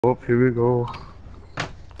Oh, here we go.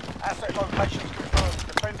 Asset locations confirmed.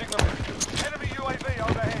 Defending them. Enemy UAV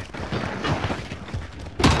overhead.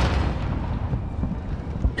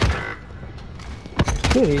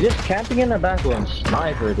 Dude, he's just camping in the back one.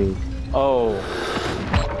 Sniper, dude. Oh.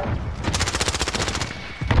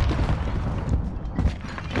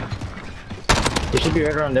 He should be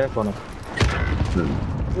right around there for him.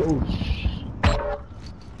 Ooh.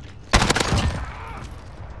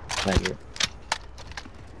 Right here.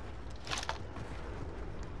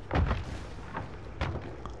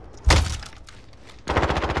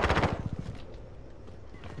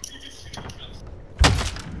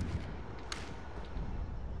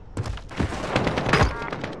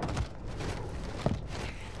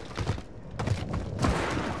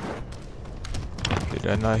 Did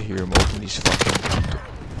I not hear him open these fucking...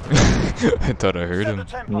 I thought I heard him.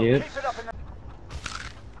 Yep. Keep it up in the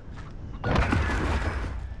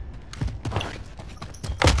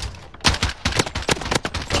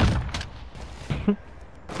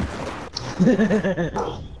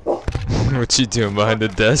What you doing behind the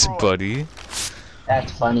desk, buddy?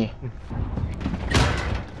 That's funny.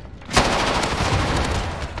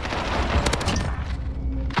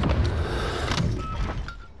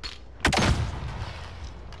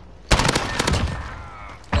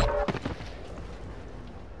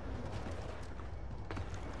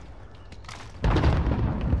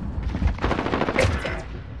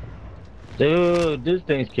 Dude, this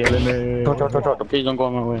thing's killing me. Please don't go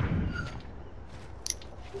on my way.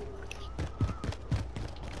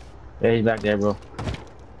 Yeah, he's back there, bro.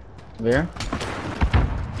 Where?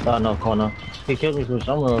 Oh, no, corner. He killed me from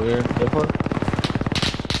somewhere over here. Careful.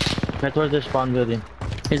 Right towards the spawn building.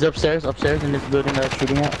 He's upstairs in this building that I'm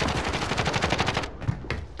shooting at.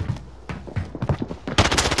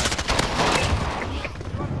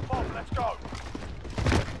 bomb. Let's go.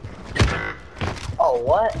 Oh,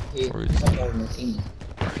 what? Where is he?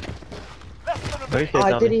 Less than a Where minute. is Oh, he,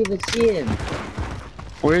 I didn't even see him.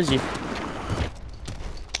 Where is he?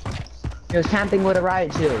 He was camping with a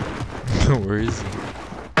riot shield. Where is he?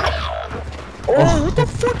 Oh, what the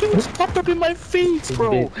fuck? He just popped up in my face,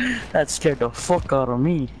 bro. That scared the fuck out of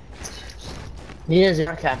me. He is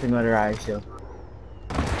not camping with a riot shield.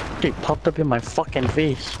 He popped up in my fucking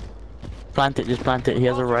face. Plant it, just plant it. He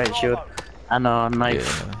has a riot shield and a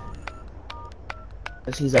knife. Yeah.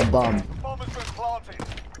 Cause he's a bum. Bomb has been planted.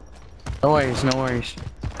 No worries, no worries.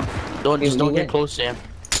 Just don't get close to him.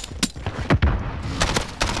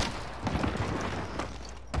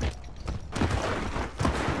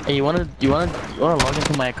 Hey, you wanna log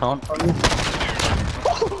into my account? Oh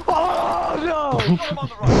no! I'm on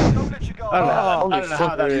the right. Don't let you go. I don't know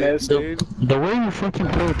how that missed, dude. The way you fucking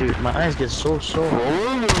play, dude, my eyes get so sore.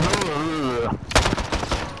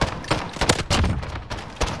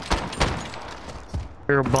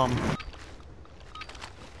 You're a bum.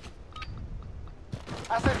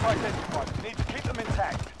 Assets identified. Need to keep them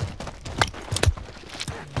intact.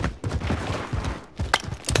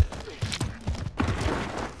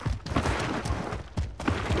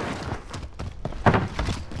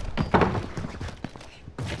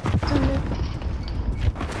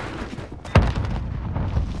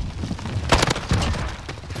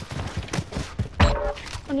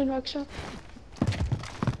 On the workshop.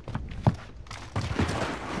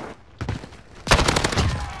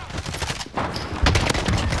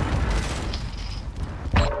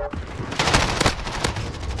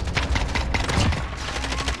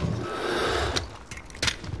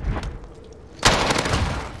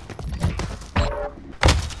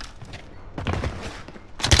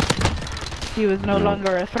 He was no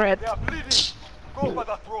longer a threat. They are bleeding. Go by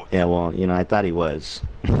the throat. Yeah, well, you know, I thought he was.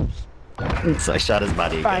 So I shot his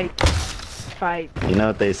body again. Fight. You know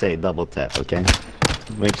what they say, double tap, okay?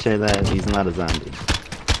 Make sure that he's not a zombie.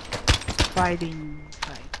 Fighting.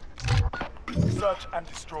 Search and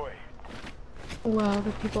destroy. Well,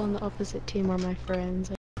 the people on the opposite team are my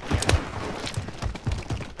friends.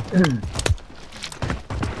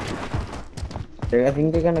 I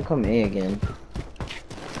think they're gonna come A again.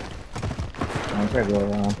 I'm trying to go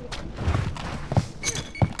around.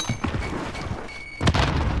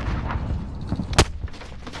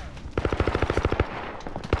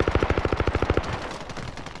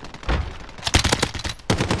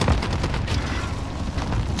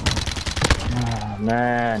 Oh,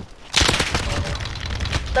 man.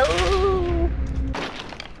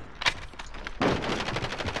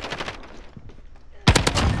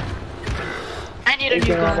 I need a new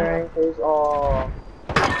gun. Oh.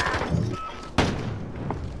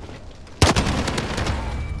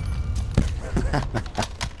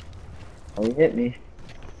 Oh, he hit me.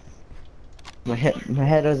 My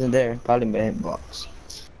head wasn't there. Probably my hitbox.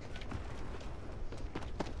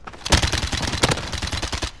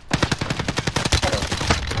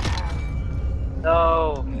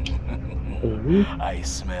 I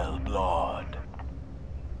smell blood.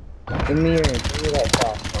 Give me that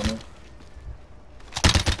sauce, Tony.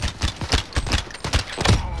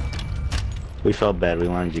 We felt bad. We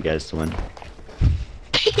wanted you guys to win.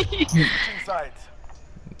 Inside.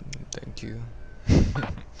 Thank you.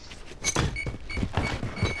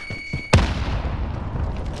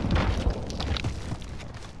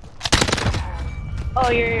 Oh,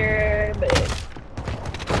 you're big.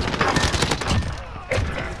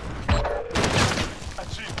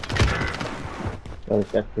 That was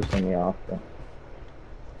just pissing me off, though.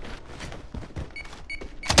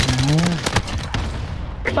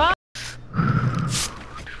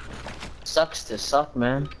 Sucks to suck,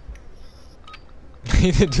 man.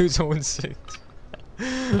 The dude's 0-6.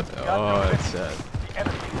 Oh, that's sad. The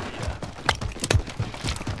enemy is here.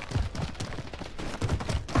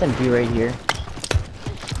 Can be right here.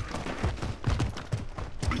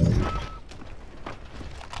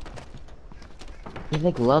 You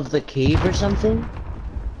like love the cave or something?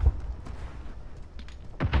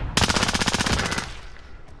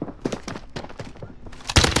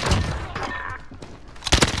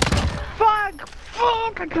 Fuck!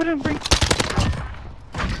 Fuck! I couldn't break.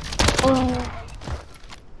 Oh.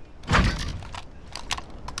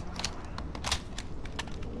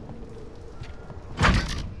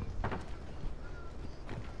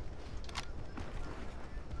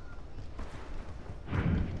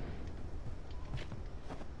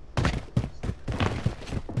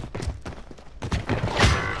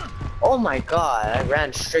 Oh my god, I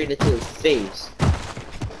ran straight into his face.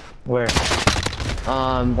 Where?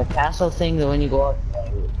 The castle thing, the one you go up.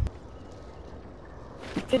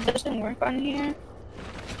 If it doesn't work on here,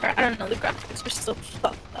 or I don't know, the graphics are still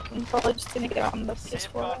fucked up. I'm probably just gonna get on the PS4.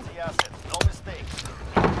 Safeguard the assets. No mistakes.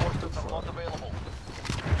 Reinforcements are not available.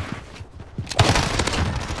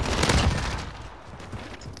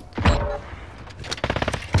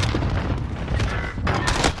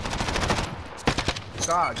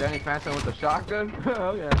 God, Danny Phantom with the shotgun?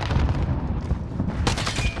 Oh yeah.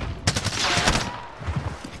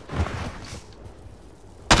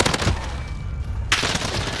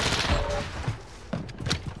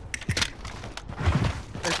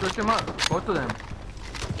 Hey, switch them up. Both of them.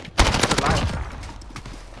 They're live.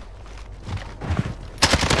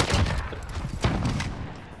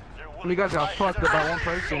 You guys got fucked up by one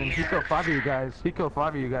person. He killed 5 of you guys. Yo,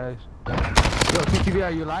 TTV,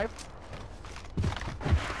 are you live?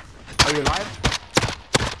 Are you live?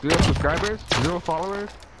 0 subscribers, 0 followers,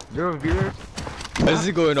 0 viewers. Why is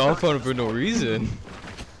it going off on for no reason?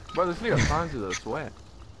 Bro, this nigga tons of the sweat.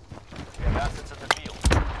 We have assets in the field.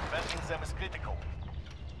 Preventing them is critical.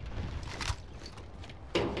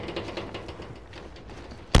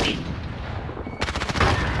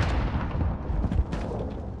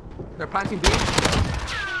 They're planting B.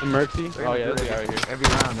 Mercy? Oh yeah, they are right here. Every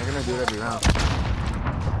round, they're gonna do it every round.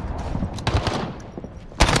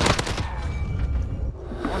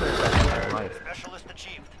 Specialist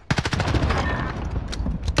achieved.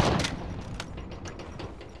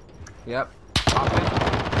 Yep. Pop it.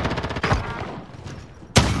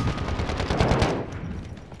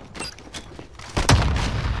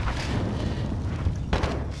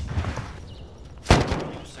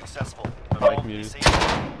 Successful.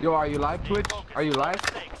 Yo, are you live, Twitch? Are you live?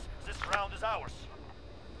 This round is ours.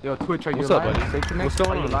 Yo, Twitch, are you What's live? up, buddy? Safety What's Mix,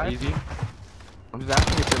 going are you on? live? Easy. I'm just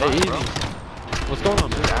asking if you're Hey, live, easy. bro. What's going on,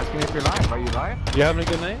 I'm just man? asking if you're live. Are you live? You having a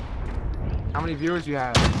good night? How many viewers you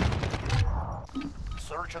have?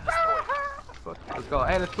 Search and destroy. Fuck. Let's go.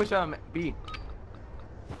 Hey, let's push B.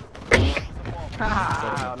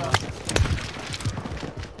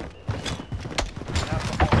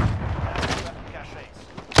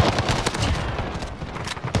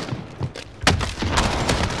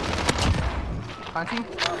 Hunting?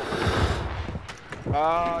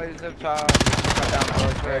 Oh, he's a child.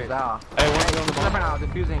 Where's that? Hey, one on the Right bomb. now,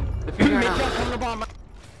 defusing. Defusing right now.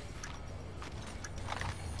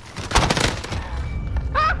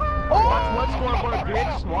 Watch what scoreboard,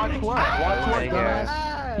 bitch. Watch what? Watch what, dumbass.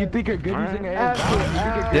 You think you're good using A?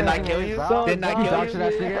 Didn't I kill you? Didn't I kill you?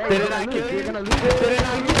 Didn't I kill you? You're gonna lose. Didn't I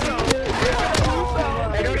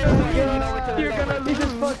kill you? You're gonna lose.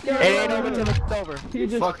 It ain't over till it's over. You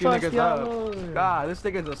just fuck you niggas up. God, this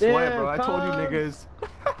nigga's a sweat, bro. I told you niggas.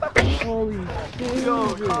 Holy shit.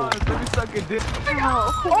 Yo, God, let me suck a dick. You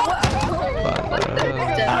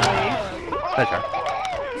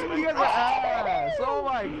guys are ass. Oh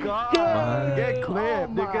my God. Get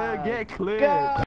clipped, nigga. Get clipped.